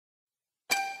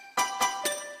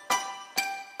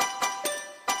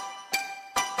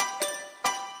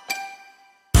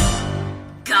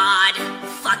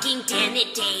fucking damn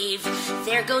it, Dave.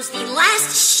 There goes the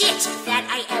last shit that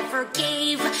I ever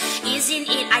gave. Isn't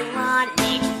it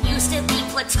ironic? Used to be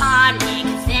platonic.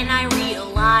 Then I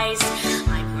realized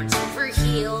I'm hearts over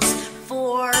heels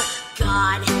for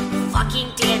God.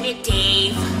 Fucking damn it,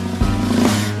 Dave.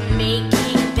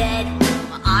 Making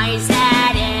bedroom eyes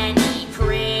at any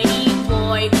pretty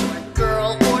boy or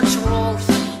girl or troll.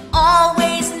 He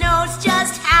always knows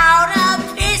just how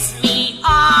to piss me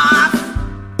off.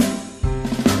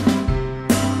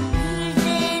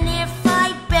 Even if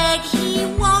I beg, he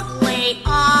won't lay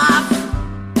off.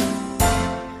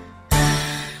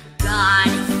 God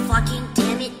fucking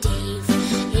damn it, Dave.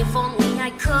 If only I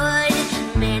could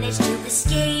manage to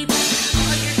escape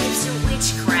all your hips are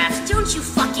witchcraft. Don't you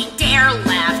fucking dare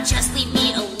laugh. Just leave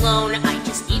me alone. I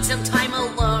just need some time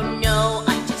alone. No,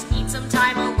 I just need some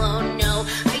time alone. No,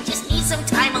 I just need some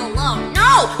time alone.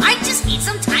 No, I just need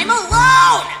some time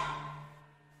alone.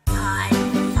 God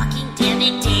fucking damn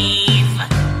it, Dave.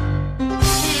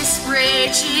 This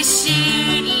bridge is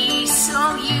shady,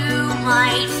 so you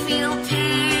might feel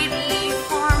pity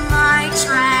for my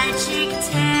tragic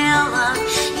tale of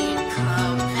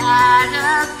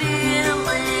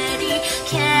incompatibility.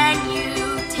 Can you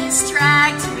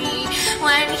distract me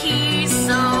when he's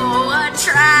so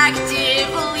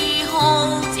attractively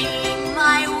holding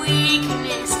my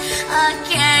weakness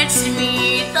against me?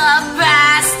 The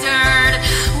bastard,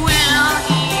 will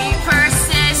he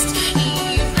persist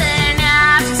even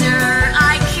after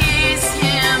I kiss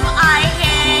him? I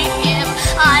hate him,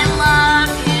 I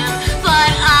love him,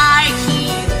 but I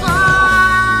keep on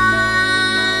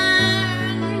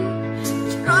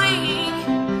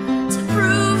trying to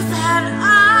prove that I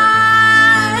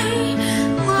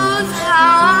love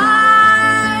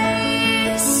how I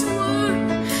swoon.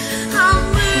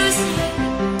 I'm losing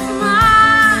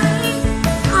my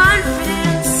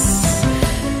confidence.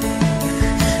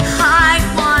 I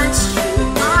want you,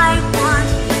 I want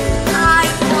you, I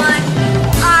want you,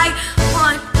 I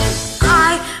want you,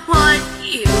 I want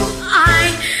you,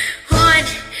 I want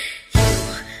you,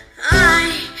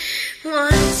 I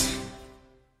want you.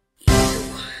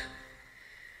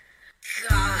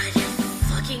 God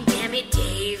fucking damn it,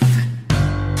 Dave.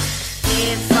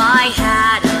 If I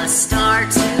had a star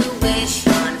to wish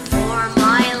on for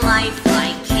my life,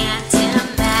 I can't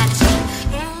imagine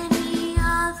any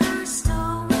other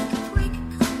stoic prick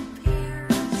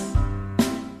compares.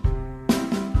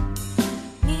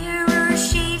 Mirror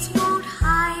shades won't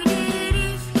hide it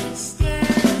if he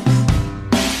stares.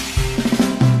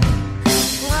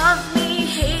 Love me,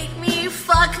 hate me,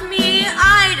 fuck me,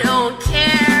 I don't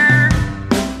care.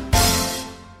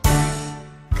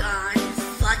 God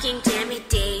fucking damn it,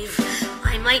 Dave.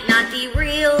 I might not be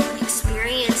real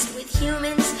experienced with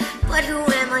humans, but who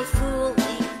am I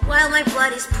fooling while my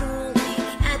blood is pooling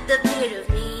at the pit of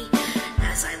me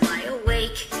as I lie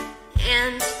awake?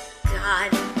 And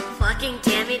God fucking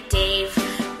damn it, Dave,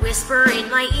 whisper in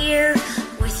my ear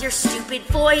with your stupid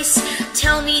voice.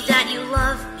 Tell me that you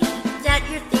love me, that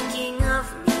you're thinking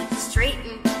of me, straight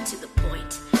and to the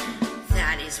point.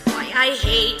 That is why I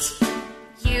hate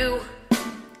you.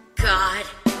 God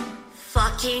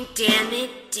fucking damn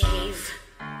it, Dave.